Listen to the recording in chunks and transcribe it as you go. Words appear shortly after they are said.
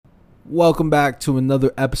Welcome back to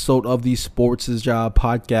another episode of the Sports is Job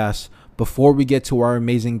podcast. Before we get to our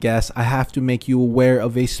amazing guest, I have to make you aware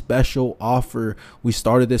of a special offer. We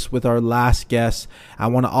started this with our last guest. I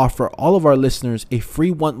want to offer all of our listeners a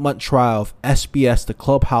free 1-month trial of SBS, the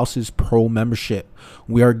Clubhouse's Pro membership.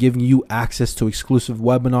 We are giving you access to exclusive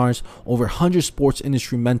webinars, over 100 sports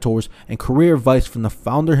industry mentors, and career advice from the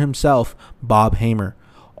founder himself, Bob Hamer.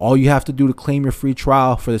 All you have to do to claim your free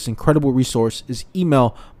trial for this incredible resource is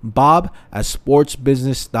email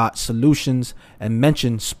bob@sportsbusiness.solutions and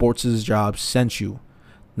mention Sports is Job sent you.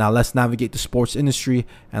 Now let's navigate the sports industry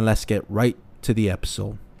and let's get right to the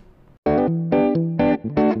episode.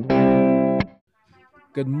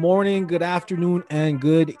 Good morning, good afternoon, and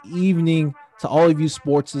good evening to all of you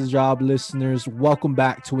Sports is Job listeners. Welcome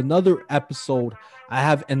back to another episode. I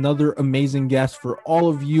have another amazing guest for all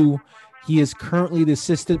of you. He is currently the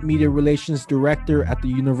Assistant Media Relations Director at the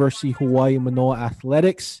University of Hawaii Manoa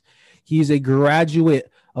Athletics. He is a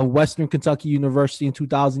graduate of Western Kentucky University in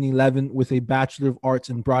 2011 with a Bachelor of Arts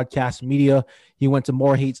in Broadcast Media. He went to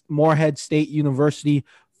Morehead State University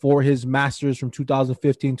for his master's from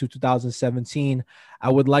 2015 to 2017.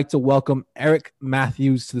 I would like to welcome Eric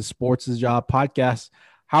Matthews to the Sports is Job podcast.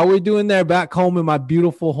 How are we doing there back home in my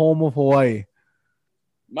beautiful home of Hawaii?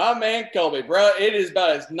 My man, Colby, bro, it is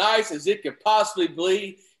about as nice as it could possibly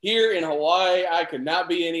be here in Hawaii. I could not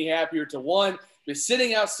be any happier to, one, be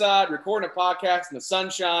sitting outside recording a podcast in the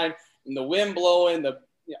sunshine and the wind blowing, the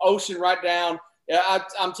ocean right down.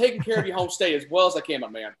 I'm taking care of your home state as well as I can, my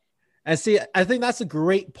man. And see, I think that's a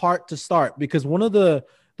great part to start because one of the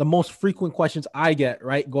most frequent questions I get,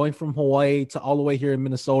 right, going from Hawaii to all the way here in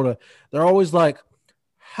Minnesota, they're always like,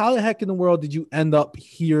 how the heck in the world did you end up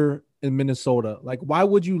here in Minnesota? Like, why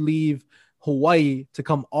would you leave Hawaii to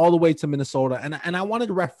come all the way to Minnesota? And I wanted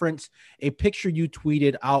to reference a picture you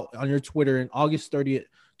tweeted out on your Twitter in August 30th,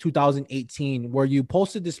 2018, where you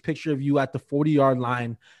posted this picture of you at the 40-yard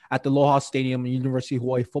line at the Aloha Stadium, University of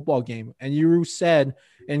Hawaii football game. And you said,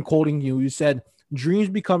 and quoting you said, "Dreams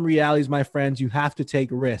become realities, my friends. You have to take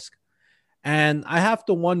risk." And I have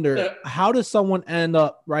to wonder, how does someone end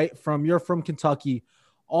up, right, you're from Kentucky,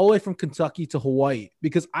 all the way from Kentucky to Hawaii?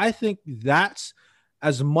 Because I think that's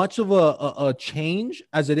as much of a change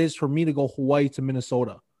as it is for me to go Hawaii to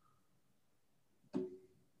Minnesota.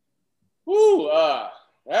 Ooh,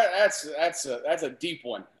 that's a deep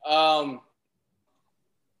one.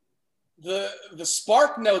 The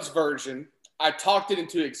Spark Notes version, I talked it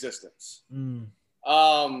into existence.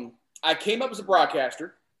 I came up as a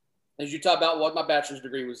broadcaster, as you talk about what my bachelor's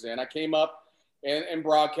degree was in. I came up in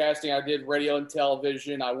broadcasting. I did radio and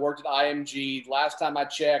television. I worked at IMG. Last time I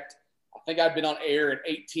checked, I think I'd been on air in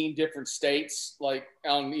 18 different states, like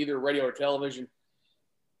on either radio or television.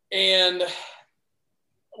 And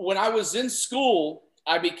when I was in school,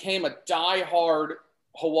 I became a diehard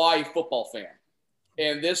Hawaii football fan.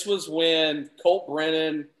 And this was when Colt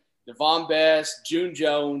Brennan, Devon Best, June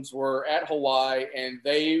Jones were at Hawaii, and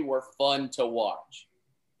they were fun to watch.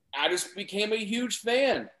 I just became a huge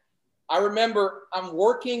fan. I remember I'm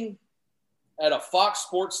working at a Fox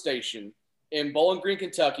Sports station in Bowling Green,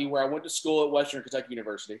 Kentucky, where I went to school at Western Kentucky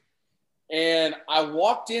University. And I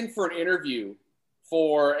walked in for an interview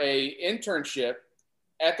for a internship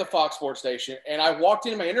at the Fox Sports station. And I walked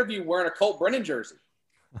into my interview wearing a Colt Brennan jersey.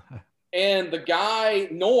 And the guy,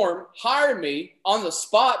 Norm, hired me on the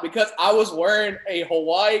spot because I was wearing a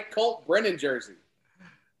Hawaii Colt Brennan jersey.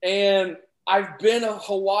 And I've been a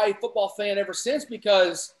Hawaii football fan ever since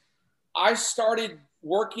because I started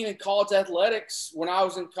working in college athletics when I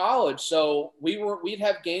was in college. So we'd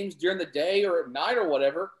have games during the day or at night or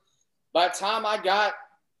whatever. By the time I got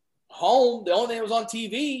home, the only thing that was on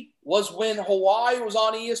TV was when Hawaii was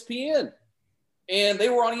on ESPN. And they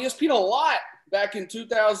were on ESPN a lot back in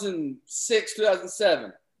 2006,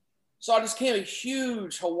 2007. So I just became a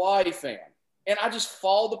huge Hawaii fan. And I just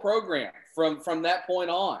followed the program from that point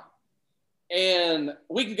on. And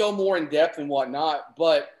we can go more in depth and whatnot,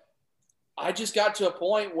 but I just got to a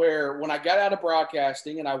point where when I got out of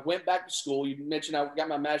broadcasting and I went back to school, you mentioned I got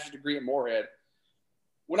my master's degree at Morehead.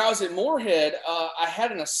 When I was at Morehead, I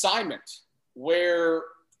had an assignment where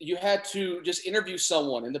you had to just interview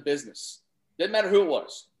someone in the business. Didn't matter who it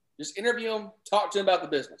was. Just interview them, talk to them about the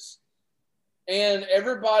business. And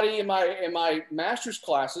everybody in my master's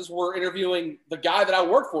classes were interviewing the guy that I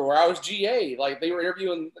worked for, where I was GA. Like, they were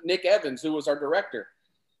interviewing Nick Evans, who was our director.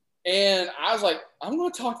 And I was like, I'm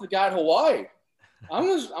going to talk to the guy in Hawaii. I'm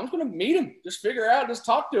going to meet him, just figure out, just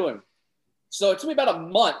talk to him. So it took me about a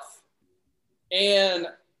month. And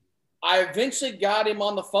I eventually got him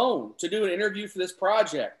on the phone to do an interview for this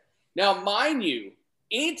project. Now, mind you,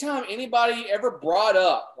 anytime anybody ever brought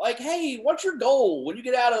up, like, hey, what's your goal when you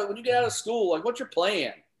get out of school? Like, what's your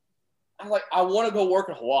plan? I'm like, I want to go work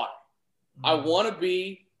in Hawaii. I want to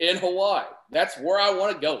be in Hawaii. That's where I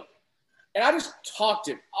want to go. And I just talked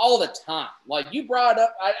to him all the time. Like, you brought it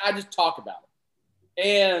up, I just talk about it.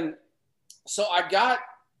 And so I got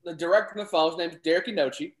the director on the phone. His name is Derek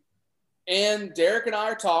Inochi. And Derek and I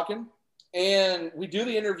are talking, and we do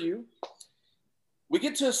the interview. We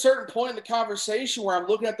get to a certain point in the conversation where I'm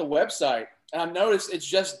looking at the website, and I notice it's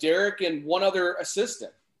just Derek and one other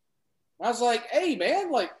assistant. And I was like, hey,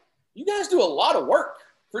 man, like, you guys do a lot of work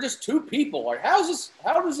for just two people. Like, how does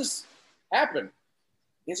this happen?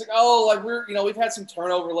 He's like, oh, like, we've had some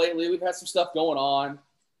turnover lately. We've had some stuff going on.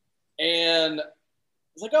 And I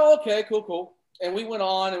was like, oh, okay, cool. And we went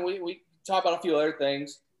on, and we talked about a few other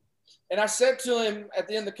things. And I said to him at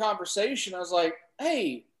the end of the conversation, I was like,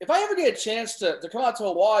 hey, if I ever get a chance to come out to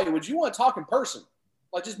Hawaii, would you want to talk in person?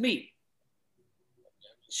 Like, just meet?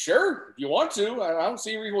 Sure, if you want to. I don't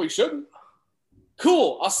see any reason why you shouldn't.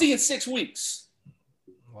 Cool, I'll see you in 6 weeks.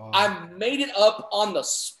 Wow. I made it up on the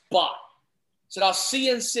spot. Said, I'll see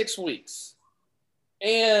you in 6 weeks.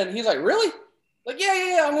 And he's like, really? Like,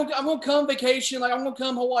 yeah, I'm gonna come vacation. Like, I'm gonna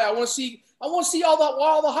come Hawaii. I want to see what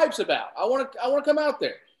all the hype's about. I want to come out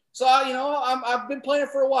there. So I've been planning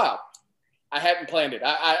for a while. I hadn't planned it.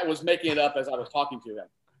 I was making it up as I was talking to him.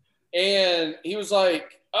 And he was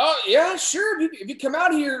like, oh yeah, sure. If you come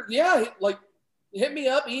out here, yeah, like, hit me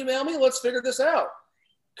up, email me. Let's figure this out.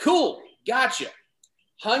 Cool. Gotcha.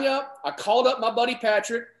 Hung up. I called up my buddy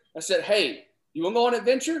Patrick. I said, hey, you want to go on an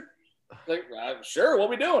adventure? Like, sure. What are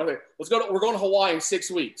we doing? Like, we're going to Hawaii in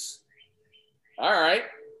 6 weeks. All right.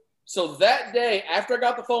 So that day, after I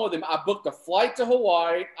got the phone with him, I booked a flight to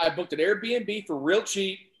Hawaii. I booked an Airbnb for real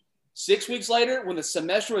cheap. 6 weeks later, when the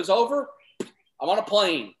semester was over, I'm on a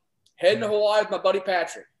plane heading to Hawaii with my buddy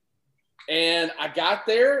Patrick. And I got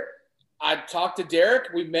there. I talked to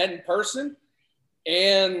Derek. We met in person.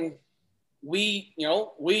 And we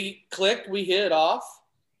clicked. We hit it off.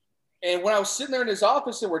 And when I was sitting there in his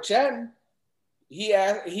office and we're chatting, he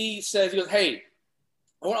goes, hey,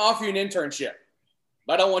 I want to offer you an internship,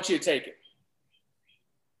 but I don't want you to take it.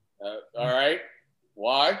 All right.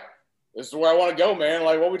 Why? This is where I want to go, man.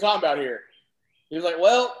 Like, what are we talking about here? He was like,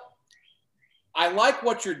 well, I like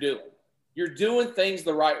what you're doing. You're doing things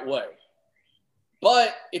the right way.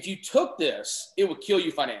 But if you took this, it would kill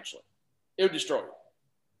you financially. It would destroy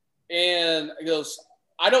you. And he goes,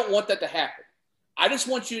 I don't want that to happen. I just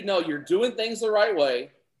want you to know you're doing things the right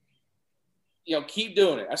way. Keep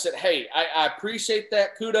doing it. I said, hey, I appreciate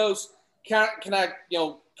that. Kudos. Can I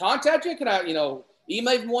contact you? Can I, email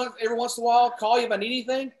you every once in a while, call you if I need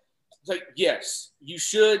anything? It's like, yes, you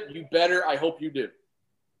should. You better. I hope you do.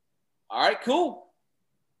 All right, cool.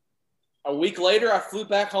 A week later, I flew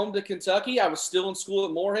back home to Kentucky. I was still in school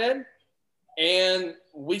at Moorhead. And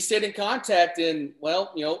we stayed in contact, and,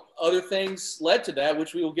 other things led to that,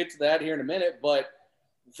 which we will get to that here in a minute. But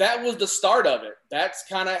that was the start of it. That's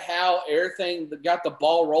kind of how everything got the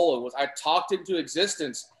ball rolling. Was I talked into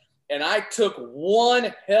existence, and I took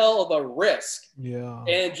one hell of a risk. Yeah.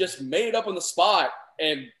 And just made it up on the spot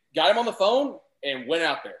and got him on the phone and went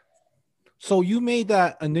out there. So you made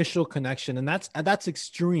that initial connection, and that's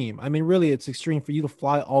extreme. I mean, really, it's extreme for you to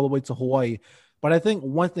fly all the way to Hawaii. But I think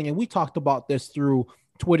one thing, and we talked about this through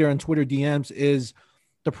Twitter and Twitter DMs, is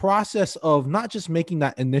the process of not just making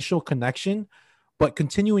that initial connection, but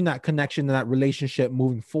continuing that connection and that relationship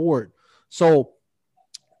moving forward. So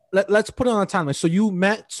let's put it on a timeline. So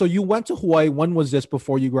you went to Hawaii. When was this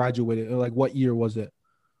before you graduated? Or like, what year was it?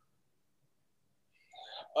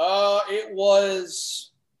 It was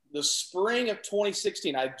the spring of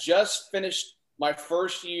 2016. I just finished my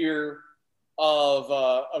first year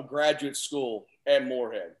of graduate school at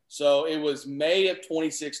Moorhead. So it was May of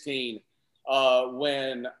 2016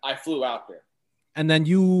 when I flew out there. And then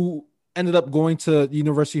you ended up going to the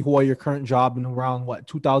University of Hawaii, your current job, in around,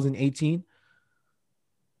 2018?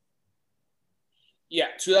 Yeah,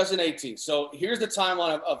 2018. So here's the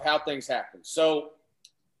timeline of how things happened. So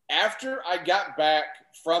after I got back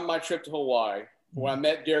from my trip to Hawaii, when I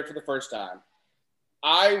met Derek for the first time,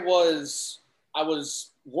 I was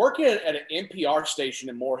working at an NPR station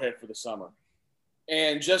in Moorhead for the summer,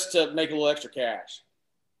 and just to make a little extra cash.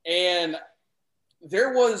 And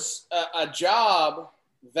there was a job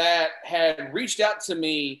that had reached out to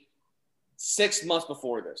me 6 months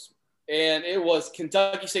before this, and it was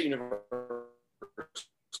Kentucky State University.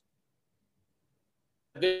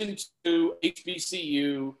 Division II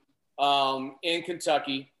HBCU in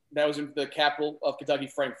Kentucky. That was in the capital of Kentucky,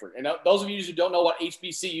 Frankfort. And those of you who don't know what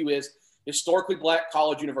HBCU is, Historically Black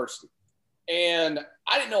College University. And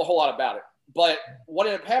I didn't know a whole lot about it. But what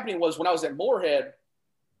ended up happening was when I was at Moorhead,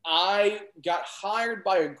 I got hired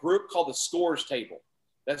by a group called the Scores Table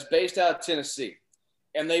that's based out of Tennessee.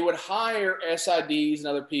 And they would hire SIDs and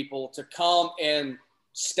other people to come and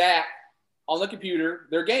stat on the computer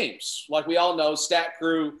their games. Like we all know, Stat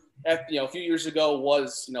Crew, a few years ago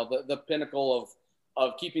was, the pinnacle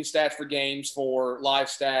of keeping stats for games, for live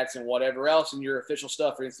stats and whatever else, and your official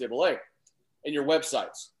stuff for NCAA and your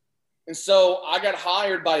websites. And so I got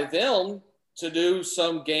hired by them to do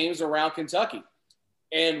some games around Kentucky.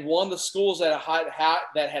 And one of the schools that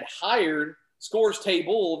had hired Scores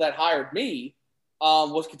Table that hired me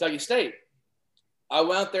was Kentucky State. I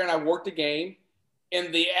went out there and I worked a game,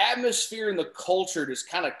 and the atmosphere and the culture just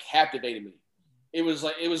kind of captivated me. It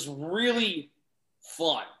was really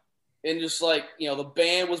fun. And just like, the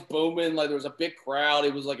band was booming, like there was a big crowd.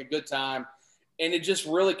 It was like a good time. And it just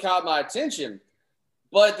really caught my attention.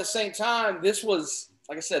 But at the same time, this was,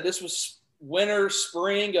 like I said, this was winter,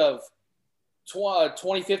 spring of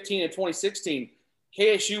 2015 and 2016.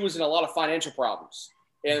 KSU was in a lot of financial problems,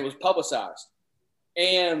 and it was publicized.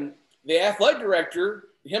 And the athletic director,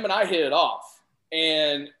 him and I hit it off.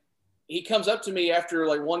 And he comes up to me after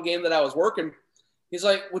like one game that I was working. He's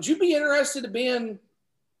like, would you be interested in being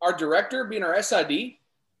our director, being our SID? And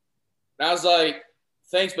I was like,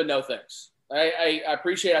 thanks, but no thanks. I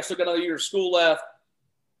appreciate it. I still got another year of school left.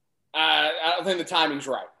 I don't think the timing's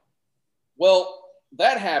right. Well,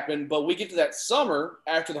 that happened, but we get to that summer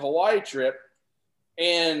after the Hawaii trip,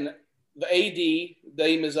 and the AD, the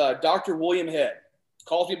name is Dr. William Head,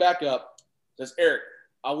 calls me back up, says, Eric,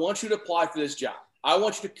 I want you to apply for this job. I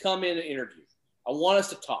want you to come in and interview. I want us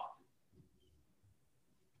to talk.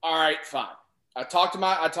 All right, fine. I talked to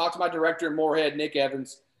my director in Moorhead, Nick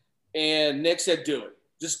Evans, and Nick said, do it.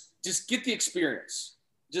 Just get the experience.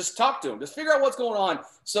 Just talk to him. Just figure out what's going on.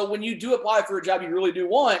 So when you do apply for a job you really do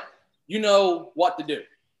want, you know what to do.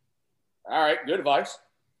 All right, good advice.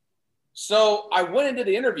 So I went into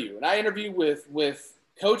the interview, and I interviewed with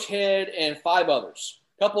Coach Head and 5 others,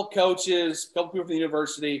 a couple of coaches, a couple of people from the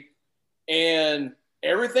university, and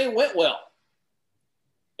everything went well.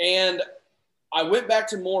 And I went back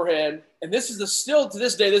to Moorhead, and this is still to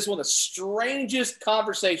this day, this is one of the strangest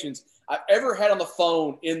conversations I've ever had on the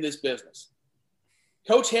phone in this business.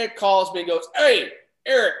 Coach Head calls me and goes, hey,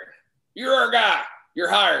 Eric, you're our guy. You're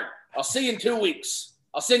hired. I'll see you in 2 weeks.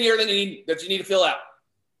 I'll send you everything that you need to fill out.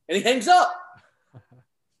 And he hangs up.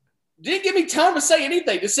 Didn't give me time to say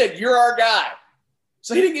anything. Just said, you're our guy.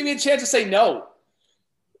 So he didn't give me a chance to say no.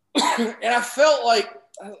 And I felt like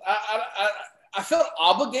I felt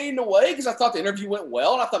obligated in a way because I thought the interview went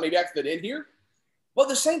well, and I thought maybe I could fit in here. But at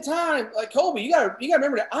the same time, like Colby, you gotta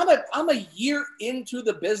remember that I'm a year into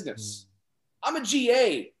the business. I'm a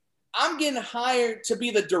GA. I'm getting hired to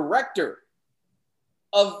be the director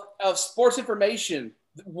of sports information,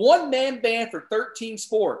 one-man band for 13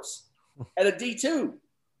 sports at a D2.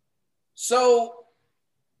 So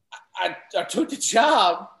I took the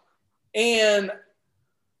job, and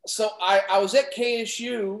so I was at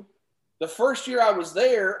KSU. The first year I was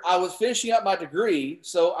there, I was finishing up my degree.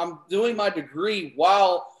 So I'm doing my degree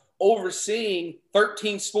while overseeing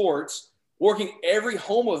 13 sports, working every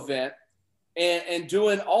home event, and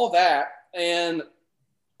doing all that. And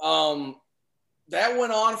that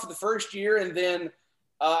went on for the first year. And then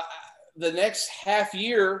the next half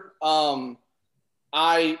year,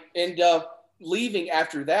 I end up leaving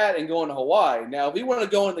after that and going to Hawaii. Now, if we want to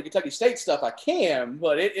go into the Kentucky State stuff, I can,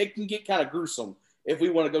 but it can get kind of gruesome if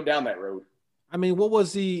we want to go down that road. I mean,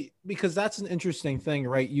 because that's an interesting thing,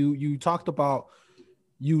 right? You talked about,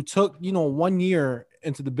 you took, 1 year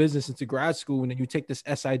into the business, into grad school, and then you take this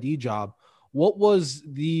SID job. What was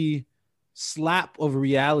the slap of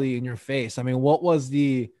reality in your face? I mean, what was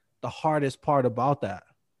the hardest part about that?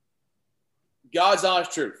 God's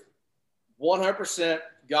honest truth. 100%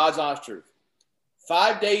 God's honest truth.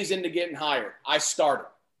 5 days into getting hired, I started.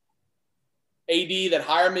 AD that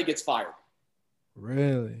hired me gets fired.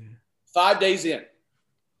 Really? 5 days in.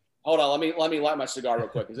 Hold on, let me light my cigar real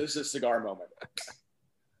quick, because this is a cigar moment.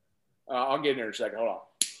 I'll get in there in a second. Hold on.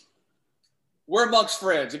 We're amongst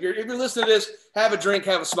friends. If you're listening to this, have a drink,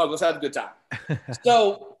 have a smoke. Let's have a good time.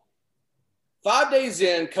 So 5 days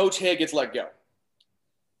in, Coach Head gets let go.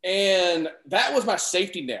 And that was my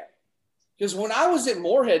safety net. Because when I was at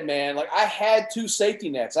Moorhead, man, like I had 2 safety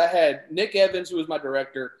nets. I had Nick Evans, who was my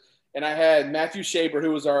director, and I had Matthew Shaber,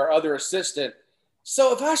 who was our other assistant.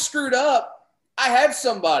 So if I screwed up, I had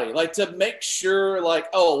somebody like to make sure, like,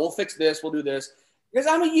 oh, we'll fix this, we'll do this. Because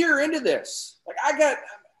I'm a year into this. Like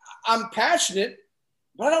I'm passionate,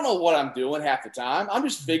 but I don't know what I'm doing half the time. I'm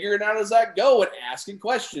just figuring out as I go and asking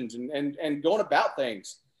questions and going about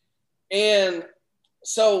things. And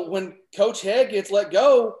so when Coach Head gets let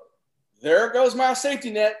go, there goes my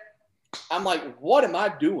safety net. I'm like, what am I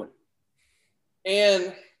doing?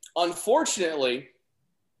 And unfortunately,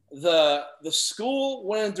 the school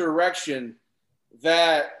went in a direction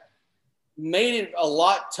that made it a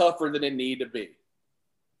lot tougher than it needed to be.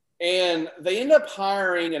 And they ended up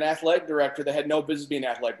hiring an athletic director that had no business being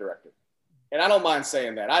an athletic director. And I don't mind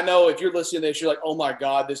saying that. I know if you're listening to this, you're like, oh my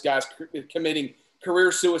God, this guy's committing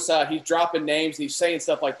career suicide. He's dropping names. And he's saying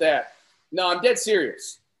stuff like that. No, I'm dead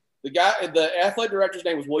serious. The athletic director's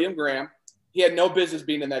name was William Graham. He had no business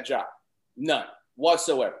being in that job. None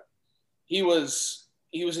whatsoever. He was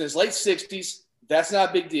in his late 60s. That's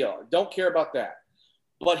not a big deal. Don't care about that.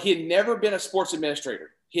 But he had never been a sports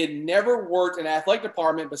administrator. He had never worked in an athletic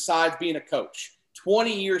department besides being a coach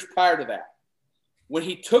 20 years prior to that. When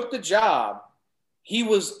he took the job, he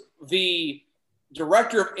was the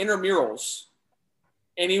director of intramurals,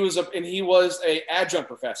 and he was a adjunct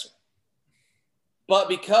professor. But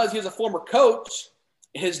because he was a former coach,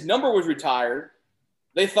 his number was retired.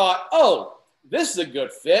 They thought, oh, this is a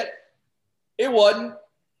good fit. It wasn't.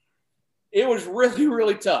 It was really,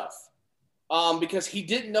 really tough because he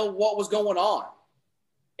didn't know what was going on.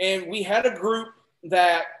 And we had a group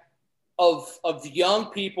of young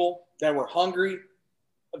people that were hungry,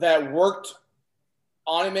 that worked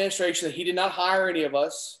on administration, that he did not hire any of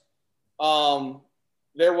us.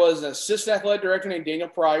 There was an assistant athletic director named Daniel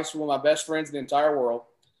Price, one of my best friends in the entire world.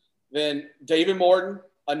 Then David Morton,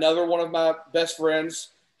 another one of my best friends.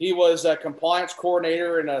 He was a compliance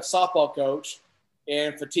coordinator and a softball coach.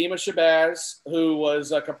 And Fatima Shabazz, who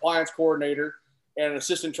was a compliance coordinator and an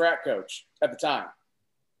assistant track coach at the time.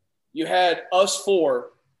 You had us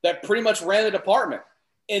four that pretty much ran the department.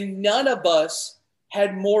 And none of us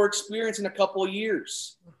had more experience in a couple of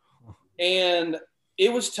years. And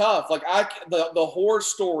it was tough. Like the horror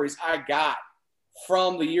stories I got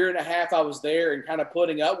from the year and a half I was there and kind of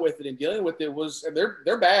putting up with it and dealing with it was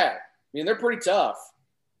they're bad. I mean, they're pretty tough.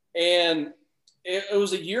 And it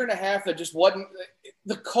was a year and a half that just wasn't –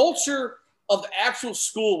 the culture of the actual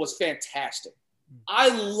school was fantastic. I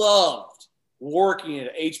loved working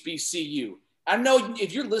at HBCU. I know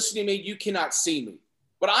if you're listening to me, you cannot see me.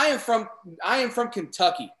 But I am from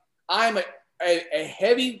Kentucky. I'm a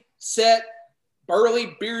heavy set,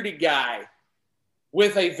 burly, bearded guy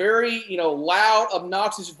with a very, loud,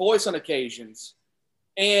 obnoxious voice on occasions.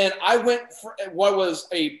 And I went for what was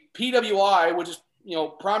a PWI, which is,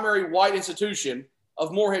 primary white institution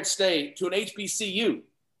of Morehead State, to an HBCU.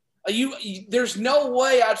 There's no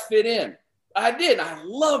way I'd fit in. I did. I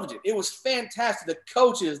loved it. It was fantastic. The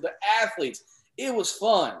coaches, the athletes, it was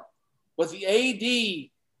fun. But the AD,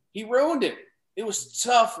 he ruined it. It was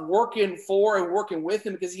tough working for and working with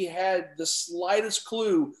him because he had the slightest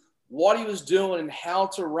clue what he was doing and how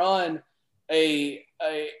to run a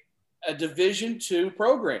Division II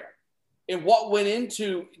program and what went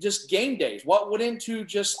into just game days, what went into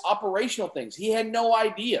just operational things. He had no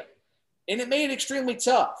idea. And it made it extremely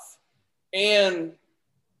tough. And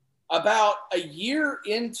about a year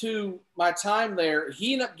into my time there,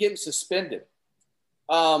 he ended up getting suspended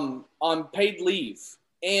on paid leave.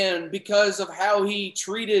 And because of how he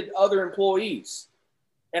treated other employees.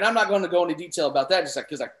 And I'm not going to go into detail about that just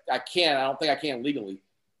because I can't. I don't think I can legally.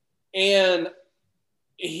 And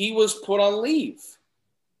he was put on leave.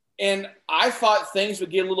 And I thought things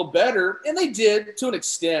would get a little better, and they did to an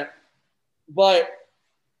extent. But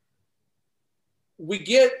we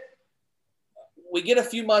get a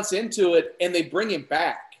few months into it, and they bring him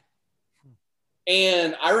back.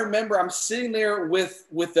 And I remember I'm sitting there with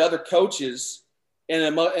the other coaches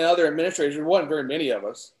and other administrators. There wasn't very many of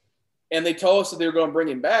us. And they told us that they were going to bring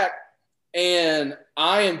him back. And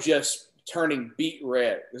I am just turning beet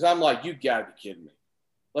red because I'm like, you got to be kidding me.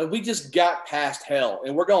 Like, we just got past hell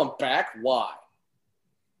and we're going back. Why?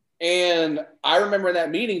 And I remember in that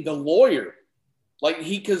meeting, the lawyer,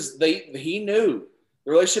 he knew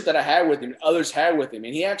the relationship that I had with him, others had with him.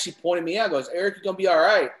 And he actually pointed me out, goes, Eric, you're going to be all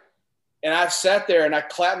right. And I sat there and I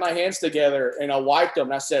clapped my hands together and I wiped them.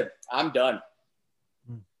 And I said, I'm done.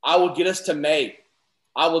 I will get us to May.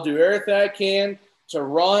 I will do everything I can to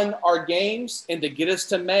run our games and to get us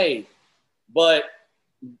to May. But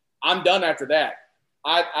I'm done after that.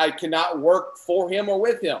 I cannot work for him or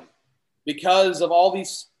with him because of all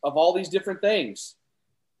these different things.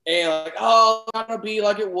 And like, oh, I'm not going to be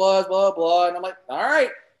like it was, blah, blah. And I'm like, all right,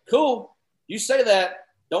 cool. You say that.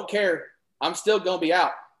 Don't care. I'm still going to be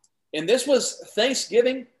out. And this was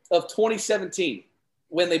Thanksgiving of 2017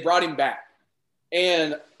 when they brought him back.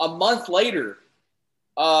 And a month later,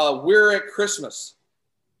 we're at Christmas,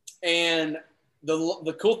 and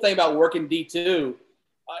the cool thing about working D2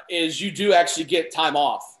 is you do actually get time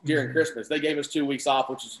off during Christmas. They gave us 2 weeks off,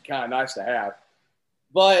 which is kind of nice to have.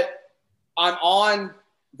 But I'm on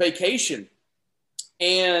vacation,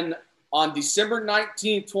 and on December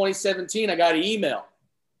 19th, 2017, I got an email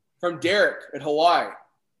from Derek at Hawaii.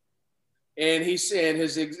 And he said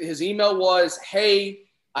his email was, "Hey,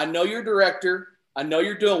 I know you're director. I know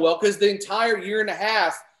you're doing well," because the entire year and a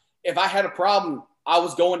half, if I had a problem, I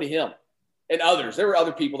was going to him and others. There were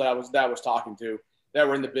other people that I was talking to that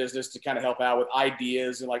were in the business to kind of help out with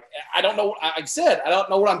ideas. And like, I don't know, like I said, I don't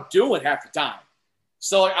know what I'm doing half the time.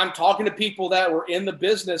 So like, I'm talking to people that were in the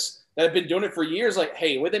business that have been doing it for years. Like,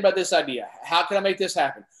 hey, what do you think about this idea? How can I make this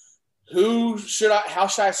happen? How should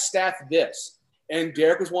I staff this? And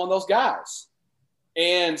Derek was one of those guys.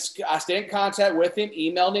 And I stayed in contact with him,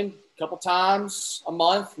 emailed him a couple times a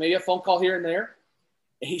month, maybe a phone call here and there.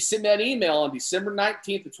 And he sent me that email on December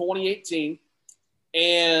 19th of 2018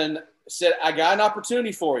 and said, "I got an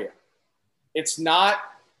opportunity for you. It's not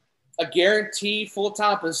a guaranteed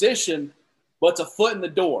full-time position, but it's a foot in the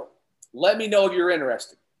door. Let me know if you're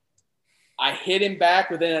interested." I hit him back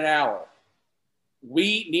within an hour.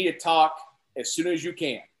 "We need to talk as soon as you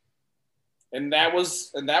can." And that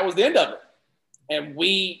was the end of it. And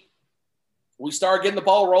we started getting the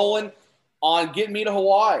ball rolling on getting me to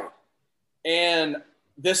Hawaii. And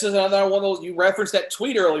this is another one of those, you referenced that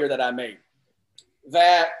tweet earlier that I made,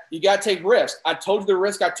 that you got to take risks. I told you the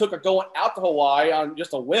risk I took of going out to Hawaii on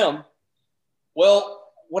just a whim.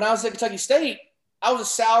 Well, when I was at Kentucky State, I was a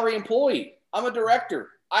salary employee. I'm a director.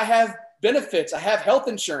 I have benefits. I have health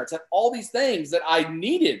insurance. I have all these things that I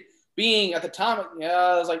needed, being at the time,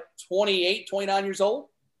 I was like 28, 29 years old.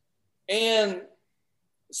 And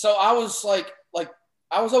so I was like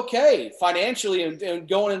I was okay financially and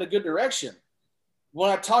going in a good direction. When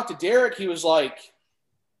I talked to Derek, he was like,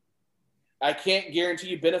 "I can't guarantee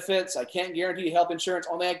you benefits. I can't guarantee you health insurance.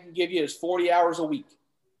 Only I can give you is 40 hours a week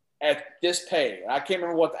at this pay." I can't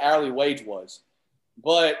remember what the hourly wage was,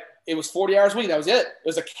 but it was 40 hours a week. That was it. It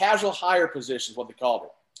was a casual hire position is what they called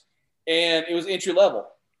it. And it was entry level.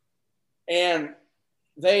 And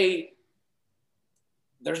there's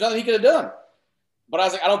nothing he could have done. But I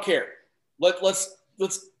was like, I don't care. Let's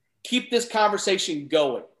keep this conversation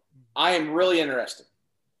going. I am really interested.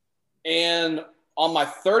 And on my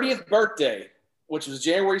 30th birthday, which was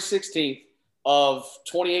January 16th of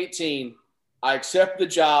 2018, I accepted the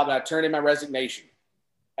job and I turned in my resignation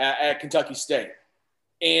at Kentucky State.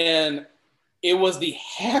 And it was the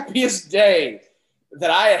happiest day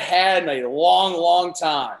that I had in a long, long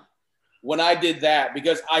time when I did that,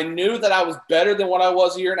 because I knew that I was better than what I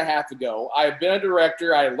was a year and a half ago. I had been a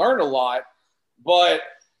director. I had learned a lot, but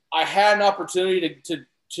I had an opportunity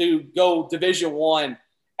to go Division I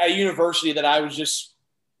at a university that I was just,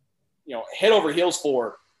 head over heels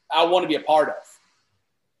for. I want to be a part of.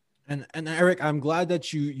 And Eric, I'm glad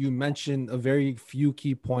that you mentioned a very few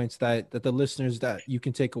key points that the listeners that you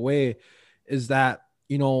can take away is that,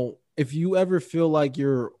 if you ever feel like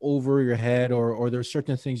you're over your head or there's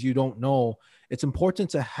certain things you don't know, it's important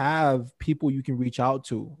to have people you can reach out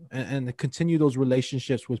to and continue those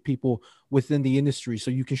relationships with people within the industry. So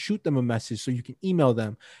you can shoot them a message, so you can email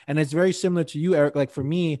them. And it's very similar to you, Eric. Like for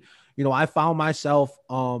me, I found myself,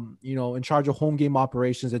 in charge of home game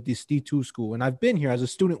operations at this D2 school. And I've been here as a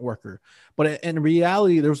student worker, but in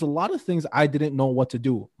reality, there was a lot of things I didn't know what to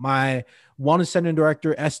do. My one center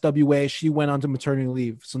director, SWA, she went on to maternity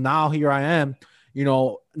leave. So now here I am,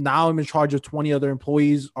 now I'm in charge of 20 other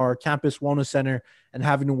employees, our campus wellness center, and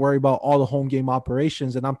having to worry about all the home game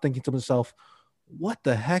operations. And I'm thinking to myself, what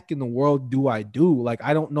the heck in the world do I do? Like,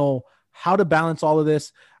 I don't know how to balance all of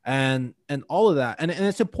this and all of that. And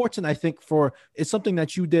it's important, I think, it's something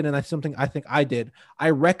that you did. And it's something I think I did. I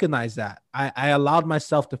recognize that I allowed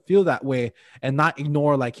myself to feel that way and not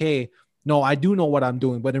ignore like, hey, no, I do know what I'm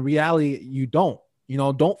doing. But in reality, you don't.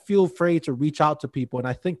 Don't feel afraid to reach out to people. And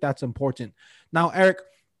I think that's important. Now, Eric,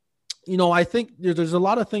 I think there's a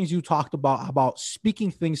lot of things you talked about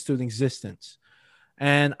speaking things to existence.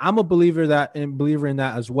 And I'm a believer in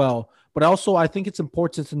that as well. But also, I think it's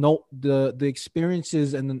important to note the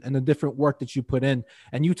experiences and the different work that you put in.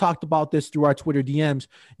 And you talked about this through our Twitter DMs.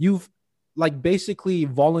 You've basically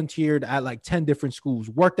volunteered at 10 different schools,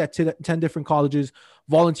 worked at 10 different colleges,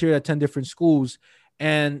 volunteered at 10 different schools.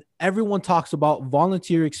 And everyone talks about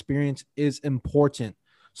volunteer experience is important.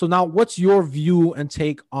 So now what's your view and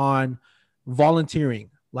take on volunteering?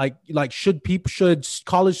 Should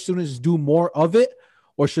college students do more of it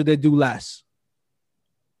or should they do less?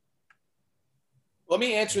 Let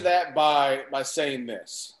me answer that by saying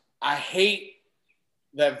this. I hate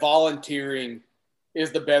that volunteering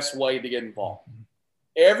is the best way to get involved.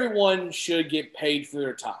 Everyone should get paid for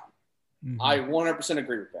their time. Mm-hmm. I 100%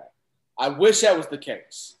 agree with that. I wish that was the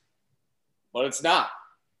case, but it's not.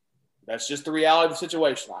 That's just the reality of the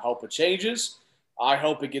situation. I hope it changes. I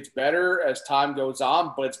hope it gets better as time goes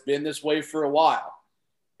on, but it's been this way for a while.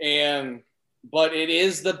 But it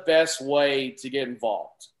is the best way to get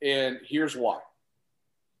involved. And here's why.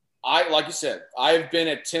 Like you said, I've been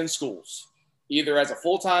at 10 schools, either as a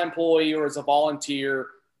full-time employee or as a volunteer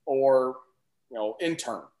or,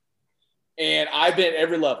 intern. And I've been at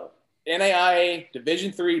every level, NAIA,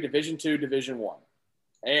 Division III, Division II, Division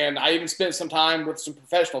I. And I even spent some time with some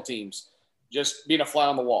professional teams, just being a fly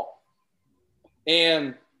on the wall.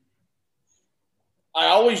 And I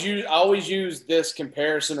always use this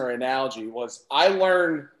comparison or analogy was I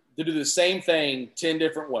learned to do the same thing 10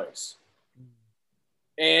 different ways.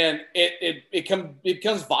 And it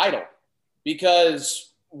becomes vital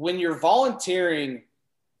because when you're volunteering,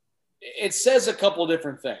 it says a couple of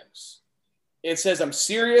different things. It says I'm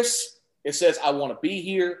serious. It says I want to be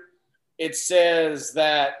here. It says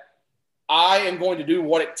that I am going to do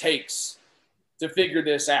what it takes to figure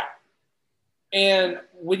this out. And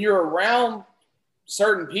when you're around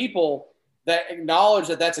certain people that acknowledge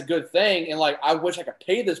that that's a good thing and like, I wish I could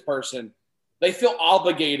pay this person, they feel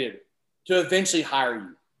obligated to eventually hire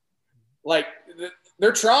you. Like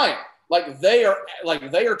they're trying, they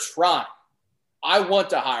are trying. I want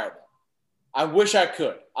to hire them. I wish I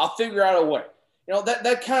could. I'll figure out a way.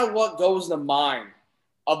 That kind of what goes in the mind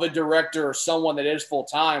of a director or someone that is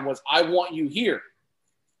full-time was I want you here.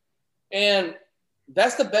 And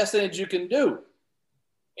that's the best thing that you can do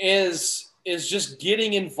is just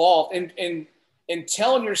getting involved and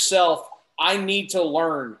telling yourself, I need to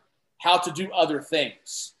learn how to do other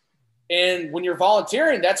things. And when you're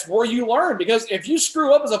volunteering, that's where you learn, because if you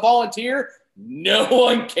screw up as a volunteer, no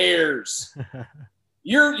one cares.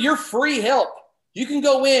 You're free help. You can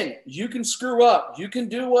go in, you can screw up, you can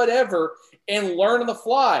do whatever and learn on the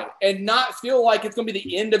fly and not feel like it's going to be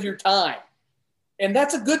the end of your time. And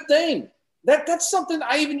that's a good thing. That's something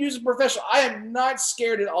I even use as a professional. I am not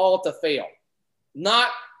scared at all to fail. Not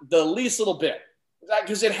the least little bit.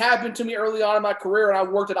 Because it happened to me early on in my career and I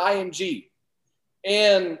worked at IMG.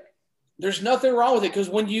 And there's nothing wrong with it because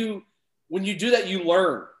when you do that, you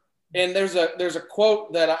learn. And there's a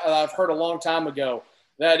quote that I've heard a long time ago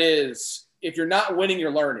that is, if you're not winning, you're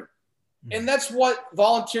learning. And that's what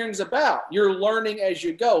volunteering is about. You're learning as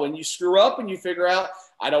you go and you screw up and you figure out,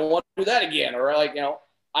 I don't want to do that again. Or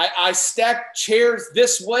I stacked chairs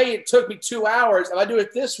this way. It took me 2 hours. If I do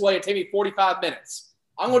it this way, it take me 45 minutes.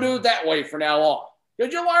 I'm going to do it that way from now on.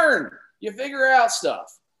 Because you learn. You figure out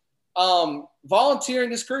stuff.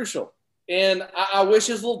 Volunteering is crucial. And I wish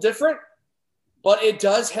it was a little different, but it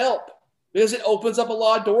does help because it opens up a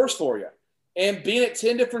lot of doors for you. And being at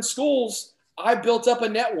 10 different schools, I built up a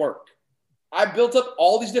network. I built up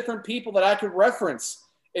all these different people that I could reference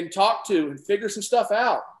and talk to and figure some stuff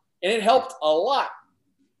out. And it helped a lot.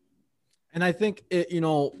 And I think,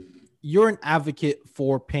 you're an advocate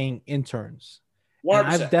for paying interns. 100%. And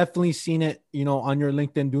I've definitely seen it, on your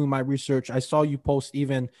LinkedIn doing my research. I saw you post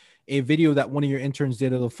even a video that one of your interns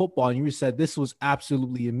did of the football. And you said this was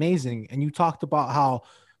absolutely amazing. And you talked about how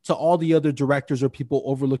to all the other directors or people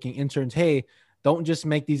overlooking interns, hey, don't just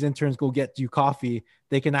make these interns go get you coffee.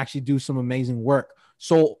 They can actually do some amazing work.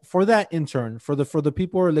 So for that intern, for the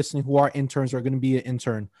people who are listening who are interns or are going to be an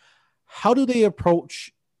intern, how do they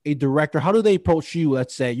approach a director? How do they approach you?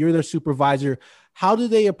 Let's say you're their supervisor. How do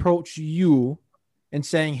they approach you and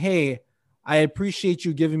saying, hey, I appreciate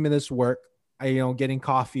you giving me this work, getting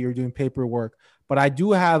coffee or doing paperwork, but I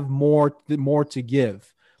do have more to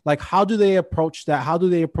give. Like, how do they approach that? How do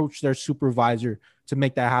they approach their supervisor to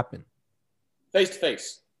make that happen? Face to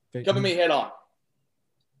face. Come at me head on.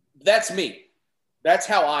 That's me. That's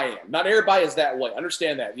how I am. Not everybody is that way.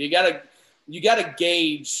 Understand that. You gotta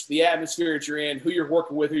gauge the atmosphere that you're in, who you're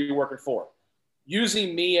working with, who you're working for.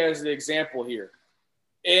 Using me as an example here.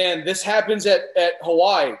 And this happens at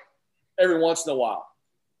Hawaii every once in a while,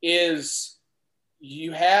 is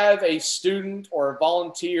you have a student or a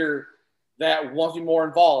volunteer that wants to be more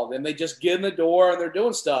involved, and they just get in the door and they're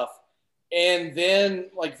doing stuff. And then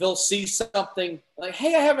they'll see something like,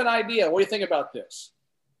 hey, I have an idea. What do you think about this?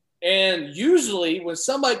 And usually when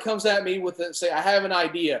somebody comes at me with it, say, I have an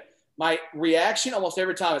idea, my reaction almost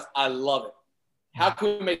every time is, I love it. How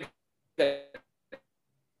can we make that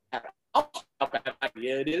happen? How bad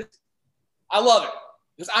idea it is. I love it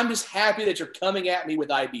because I'm just happy that you're coming at me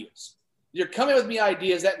with ideas. You're coming with me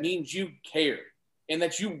ideas. That means you care and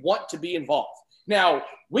that you want to be involved. Now,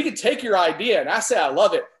 we could take your idea, and I say I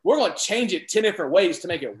love it. We're going to change it 10 different ways to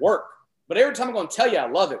make it work. But every time I'm going to tell you I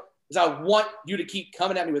love it is I want you to keep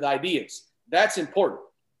coming at me with ideas. That's important.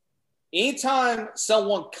 Anytime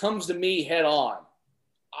someone comes to me head on,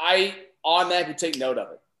 I automatically take note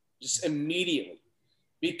of it, just immediately,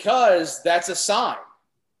 because that's a sign.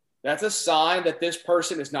 That's a sign that this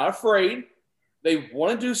person is not afraid. They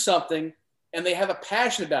want to do something, and they have a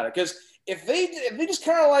passion about it. Because if they just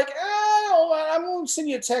kind of like, I'm going to send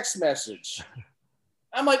you a text message.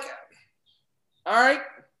 I'm like, all right,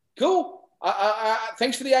 cool.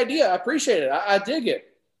 Thanks for the idea. I appreciate it. I dig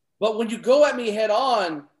it. But when you go at me head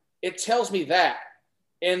on, it tells me that.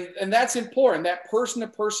 And that's important, that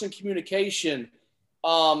person-to-person communication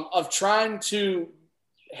of trying to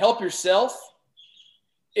help yourself,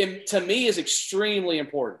 to me, is extremely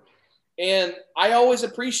important. And I always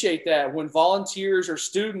appreciate that when volunteers or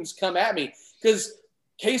students come at me, because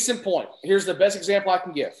case in point, here's the best example I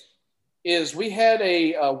can give, is we had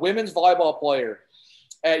a women's volleyball player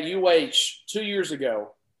at UH 2 years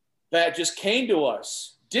ago that just came to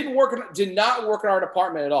us, did not work in our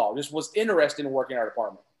department at all, just was interested in working in our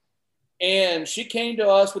department. And she came to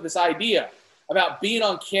us with this idea about being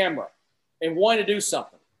on camera and wanting to do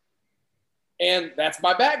something. And that's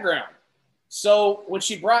my background. So when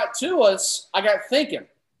she brought it to us, I got thinking.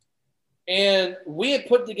 And we had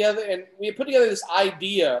put together this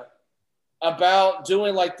idea about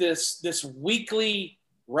doing like this weekly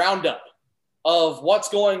roundup of what's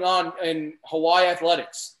going on in Hawaii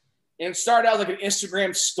athletics. And it started out like an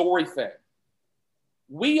Instagram story thing.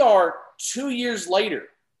 We are 2 years later.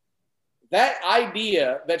 That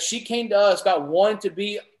idea that she came to us about wanting to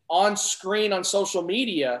be on screen on social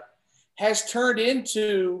media has turned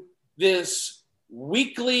into this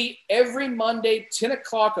weekly, every Monday, 10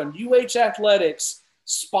 o'clock on UH Athletics,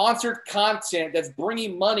 sponsored content that's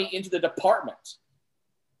bringing money into the department.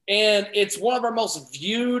 And it's one of our most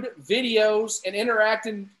viewed videos and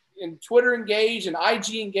interacting and Twitter engaged and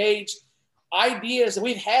IG engaged ideas that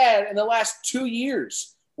we've had in the last 2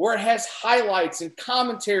 years, where it has highlights and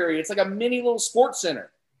commentary. It's like a mini little sports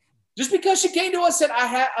center. Just because she came to us and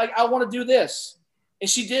said, I want to do this. And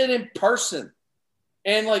she did it in person.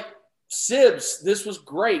 And like, Sibs, this was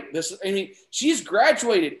great. She's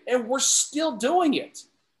graduated and we're still doing it.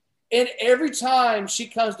 And every time she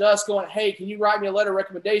comes to us going, hey, can you write me a letter of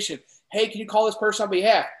recommendation? Hey, can you call this person on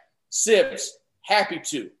behalf? Sibs, happy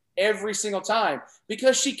to. Every single time,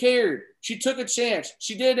 because she cared. She took a chance.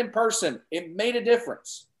 She did it in person. It made a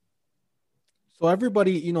difference. So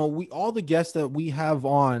everybody, all the guests that we have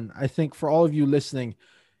on, I think for all of you listening,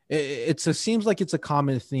 it seems like it's a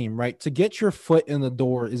common theme, right? To get your foot in the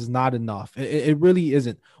door is not enough. It really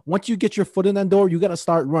isn't. Once you get your foot in that door, you got to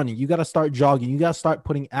start running. You got to start jogging. You got to start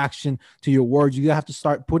putting action to your words. You have to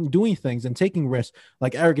start doing things and taking risks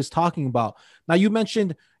like Eric is talking about. Now, you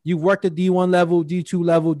mentioned you've worked at D1 level, D2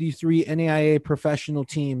 level, D3, NAIA professional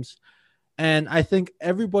teams. And I think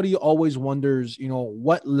everybody always wonders,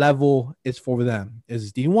 what level is for them.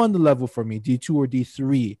 Is D1 the level for me, D2 or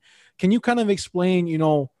D3? Can you kind of explain,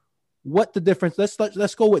 what the difference?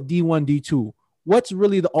 Let's go with D1, D2. What's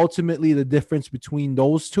really ultimately the difference between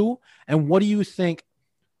those two? And what do you think?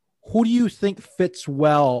 Who do you think fits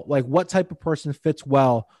well? Like, what type of person fits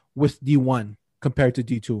well with D1 compared to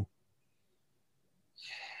D2?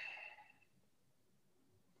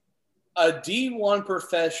 A D1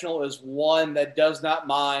 professional is one that does not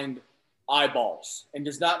mind eyeballs and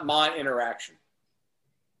does not mind interaction.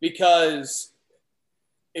 Because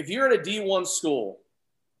if you're at a D1 school,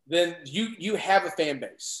 then you have a fan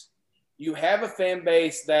base. You have a fan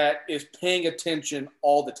base that is paying attention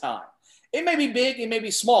all the time. It may be big, it may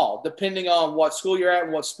be small, depending on what school you're at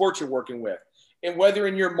and what sports you're working with, and whether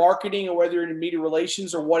in your marketing or whether in media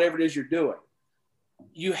relations or whatever it is you're doing.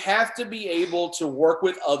 You have to be able to work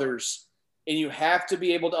with others, and you have to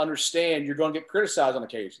be able to understand you're going to get criticized on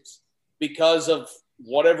occasions because of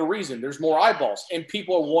whatever reason. There's more eyeballs, and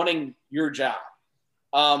people are wanting your job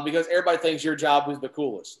because everybody thinks your job is the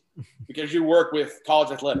coolest because you work with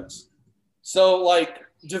college athletics. So, like,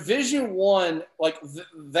 Division I, like,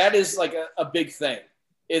 that is like a big thing,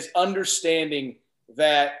 is understanding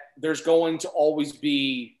that there's going to always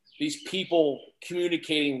be these people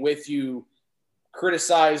communicating with you,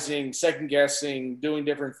 criticizing, second guessing, doing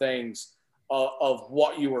different things of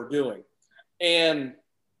what you are doing. And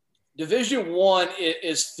Division I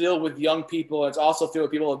is filled with young people. It's also filled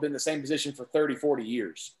with people who have been in the same position for 30, 40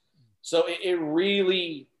 years. So it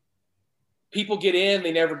really, people get in,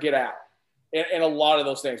 they never get out. And a lot of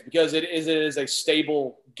those things, because it is a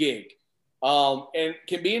stable gig. And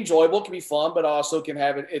can be enjoyable, can be fun, but also can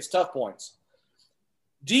have its tough points.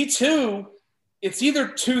 D2 it's either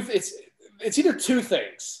two things,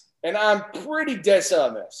 and I'm pretty dead set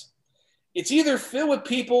on this. It's either filled with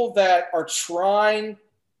people that are trying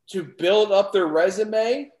to build up their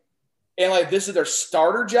resume and like this is their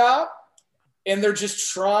starter job, and they're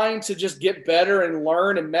just trying to just get better and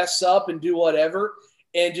learn and mess up and do whatever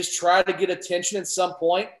and just try to get attention at some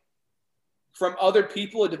point from other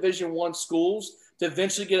people at Division I schools to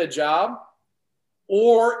eventually get a job.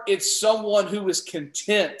 Or it's someone who is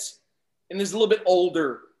content and is a little bit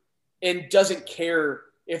older and doesn't care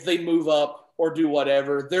if they move up or do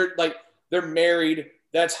whatever. They're married,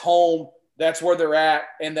 that's home, that's where they're at,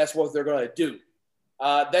 and that's what they're going to do.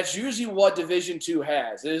 That's usually what Division II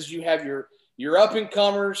has, is you have your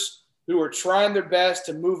up-and-comers who are trying their best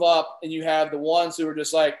to move up, and you have the ones who are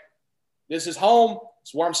just like, this is home,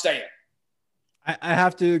 it's where I'm staying. I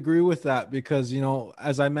have to agree with that because,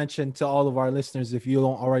 as I mentioned to all of our listeners, if you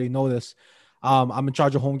don't already know this, I'm in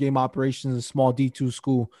charge of home game operations in a small D2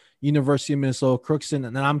 school, University of Minnesota Crookston,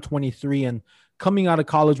 and then I'm 23. And coming out of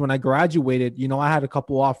college, when I graduated, I had a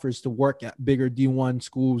couple offers to work at bigger D1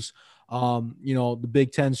 schools, the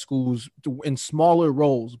Big Ten schools in smaller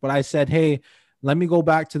roles. But I said, hey, let me go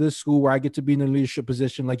back to this school where I get to be in a leadership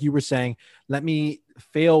position. Like you were saying, let me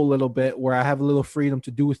fail a little bit where I have a little freedom to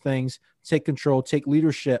do things, take control, take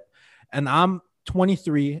leadership. And I'm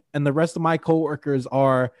 23 and the rest of my coworkers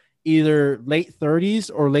are either late 30s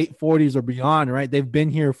or late 40s or beyond, right? They've been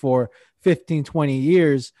here for 15, 20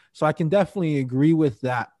 years. So I can definitely agree with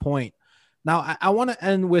that point. Now, I want to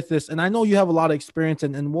end with this, and I know you have a lot of experience,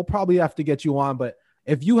 and we'll probably have to get you on, but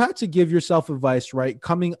if you had to give yourself advice, right,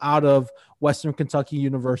 coming out of Western Kentucky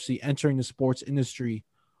University, entering the sports industry,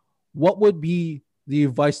 what would be the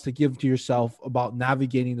advice to give to yourself about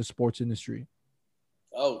navigating the sports industry?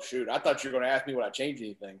 Oh, shoot. I thought you were going to ask me would I change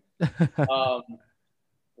anything.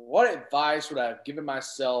 What advice would I have given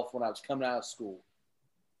myself when I was coming out of school?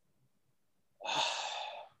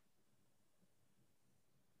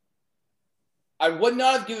 I would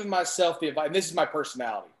not have given myself the advice, and this is my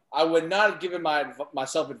personality. I would not have given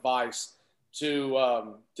myself advice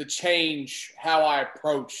to change how I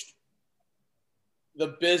approached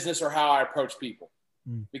the business or how I approach people.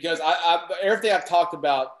 Because everything I've talked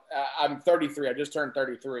about, I'm 33. I just turned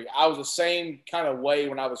 33. I was the same kind of way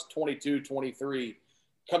when I was 22, 23,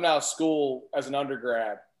 coming out of school as an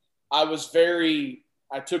undergrad. I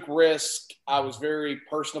took risk. I was very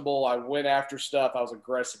personable. I went after stuff. I was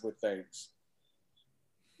aggressive with things.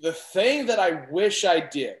 The thing that I wish I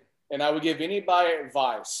did, and I would give anybody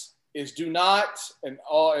advice, is do not, and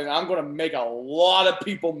I'm going to make a lot of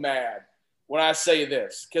people mad when I say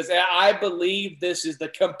this, because I believe this is the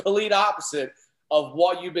complete opposite of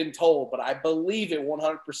what you've been told, but I believe it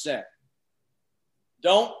 100%.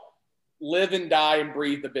 Don't live and die and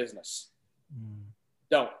breathe the business.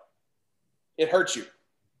 Don't. It hurts you.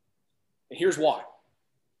 And here's why.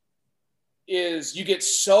 Is you get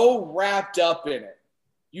so wrapped up in it,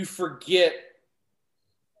 you forget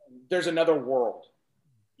there's another world.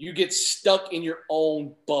 You get stuck in your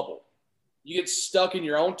own bubble. You get stuck in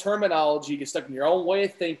your own terminology. You get stuck in your own way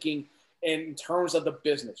of thinking in terms of the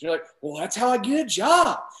business. You're like, well, that's how I get a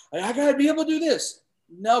job. I got to be able to do this.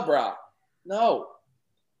 No, bro. No.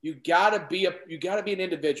 You got to be an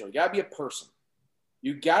individual. You got to be a person.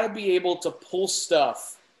 You got to be able to pull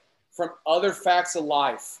stuff from other facts of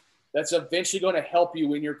life that's eventually going to help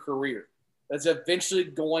you in your career. That's eventually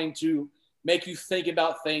going to make you think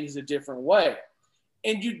about things a different way.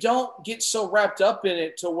 And you don't get so wrapped up in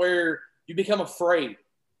it to where you become afraid.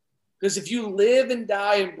 Because if you live and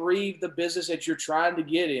die and breathe the business that you're trying to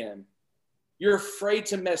get in, you're afraid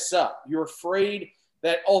to mess up. You're afraid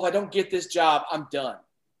that, if I don't get this job, I'm done.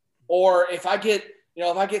 Or if I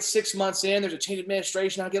get 6 months in, there's a change of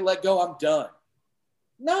administration, I get let go, I'm done.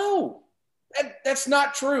 No, that's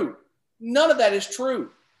not true. None of that is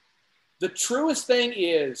true. The truest thing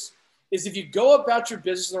is if you go about your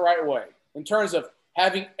business the right way, in terms of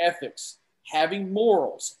having ethics, having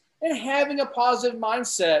morals, and having a positive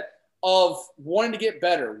mindset of wanting to get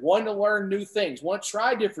better, wanting to learn new things, want to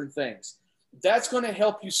try different things, that's going to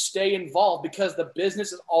help you stay involved because the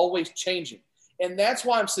business is always changing. And that's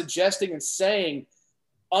why I'm suggesting and saying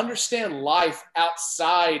understand life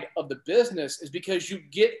outside of the business, is because you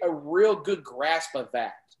get a real good grasp of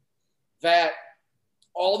that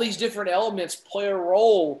all these different elements play a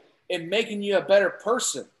role in making you a better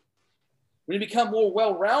person. When you become more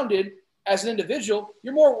well-rounded as an individual,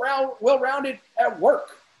 you're more well-rounded at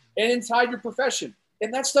work and inside your profession.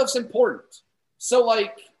 And that stuff's important. So,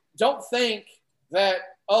 don't think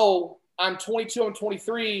that, I'm 22, I'm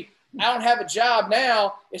 23, I don't have a job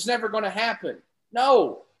now, it's never going to happen.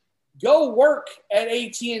 No. Go work at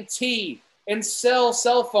AT&T and sell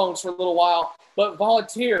cell phones for a little while, but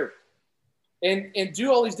volunteer and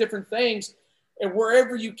do all these different things. And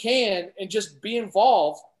wherever you can and just be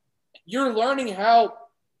involved, you're learning how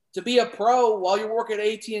to be a pro while you're working at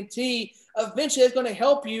AT&T. Eventually, it's going to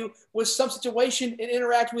help you with some situation and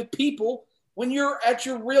interact with people when you're at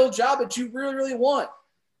your real job that you really, really want.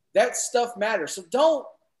 That stuff matters. So don't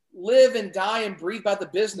live and die and breathe by the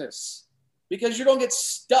business, because you're going to get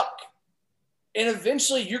stuck. And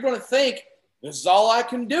eventually you're going to think, this is all I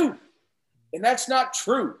can do. And that's not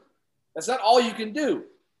true. That's not all you can do.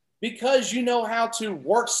 Because you know how to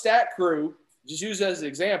work Stat Crew, just use it as an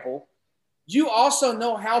example, you also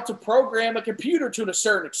know how to program a computer to a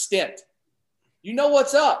certain extent. You know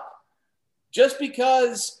what's up. Just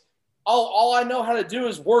because all I know how to do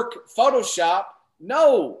is work Photoshop,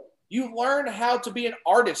 no. You learn how to be an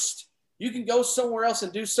artist. You can go somewhere else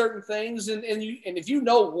and do certain things. And if you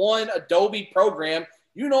know one Adobe program,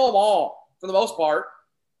 you know them all for the most part.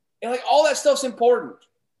 And like all that stuff's important.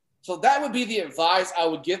 So that would be the advice I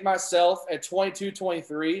would give myself at 22,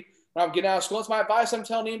 23 when I'm getting out of school. It's my advice I'm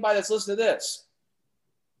telling anybody that's listening to this.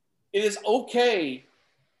 It is okay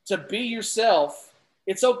to be yourself.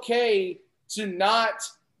 It's okay to not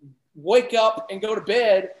wake up and go to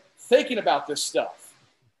bed thinking about this stuff.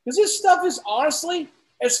 Because this stuff is honestly,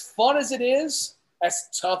 as fun as it is, as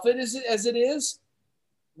tough as it is,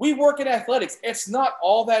 we work in athletics. It's not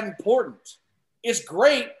all that important. It's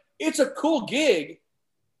great. It's a cool gig.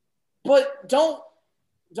 But don't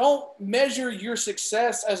measure your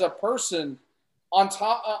success as a person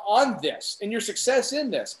on this and your success in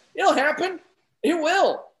this. It'll happen. It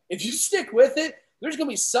will. If you stick with it, there's going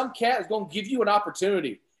to be some cat that's going to give you an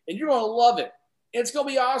opportunity, and you're going to love it. It's going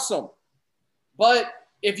to be awesome. But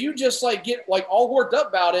if you just get all worked up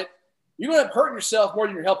about it, you're going to hurt yourself more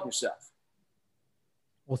than you're helping yourself.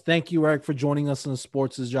 Well, thank you, Eric, for joining us on the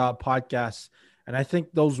Sports is Job podcast. And I think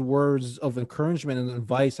those words of encouragement and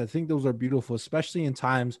advice, I think those are beautiful, especially in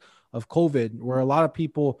times of COVID, where a lot of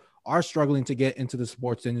people are struggling to get into the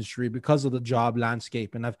sports industry because of the job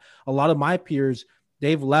landscape. And a lot of my peers,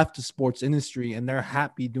 they've left the sports industry and they're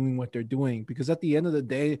happy doing what they're doing, because at the end of the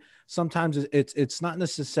day, sometimes it's not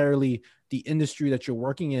necessarily the industry that you're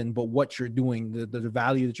working in, but what you're doing, the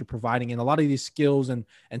value that you're providing. And a lot of these skills and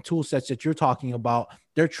tool sets that you're talking about,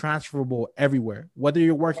 they're transferable everywhere. Whether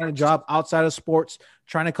you're working a job outside of sports,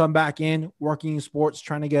 trying to come back in, working in sports,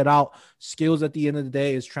 trying to get out, skills at the end of the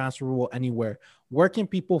day is transferable anywhere. Where can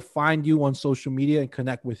people find you on social media and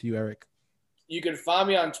connect with you, Eric? You can find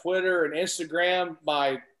me on Twitter and Instagram.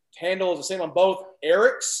 My handle is the same on both.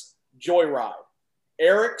 Eric's Joyride.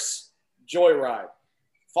 Eric's Joyride.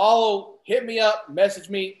 Follow, hit me up, message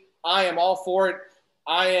me. I am all for it.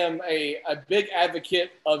 I am a big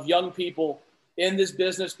advocate of young people in this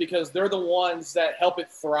business, because they're the ones that help it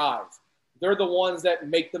thrive. They're the ones that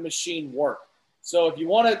make the machine work. So if you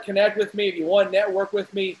want to connect with me, if you want to network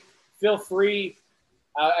with me, feel free.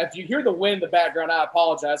 If you hear the wind in the background, I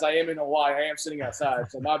apologize. I am in Hawaii. I am sitting outside,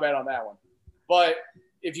 so my bad on that one. But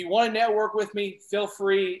if you want to network with me, feel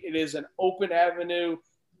free. It is an open avenue.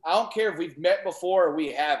 I don't care if we've met before or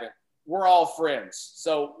we haven't. We're all friends.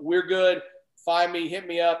 So we're good. Find me, hit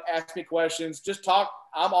me up, ask me questions. Just talk.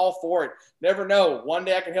 I'm all for it. Never know. One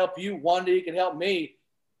day I can help you. One day you can help me.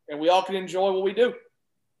 And we all can enjoy what we do.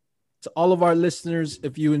 To all of our listeners,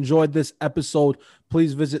 if you enjoyed this episode,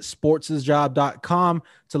 please visit sportsisjob.com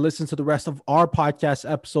to listen to the rest of our podcast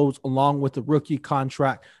episodes, along with the rookie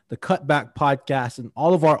contract, the cutback podcast, and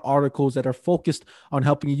all of our articles that are focused on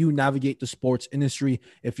helping you navigate the sports industry.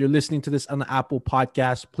 If you're listening to this on the Apple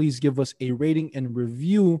Podcast, please give us a rating and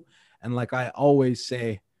review. And like I always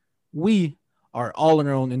say, we are all in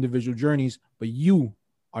our own individual journeys, but you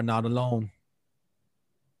are not alone.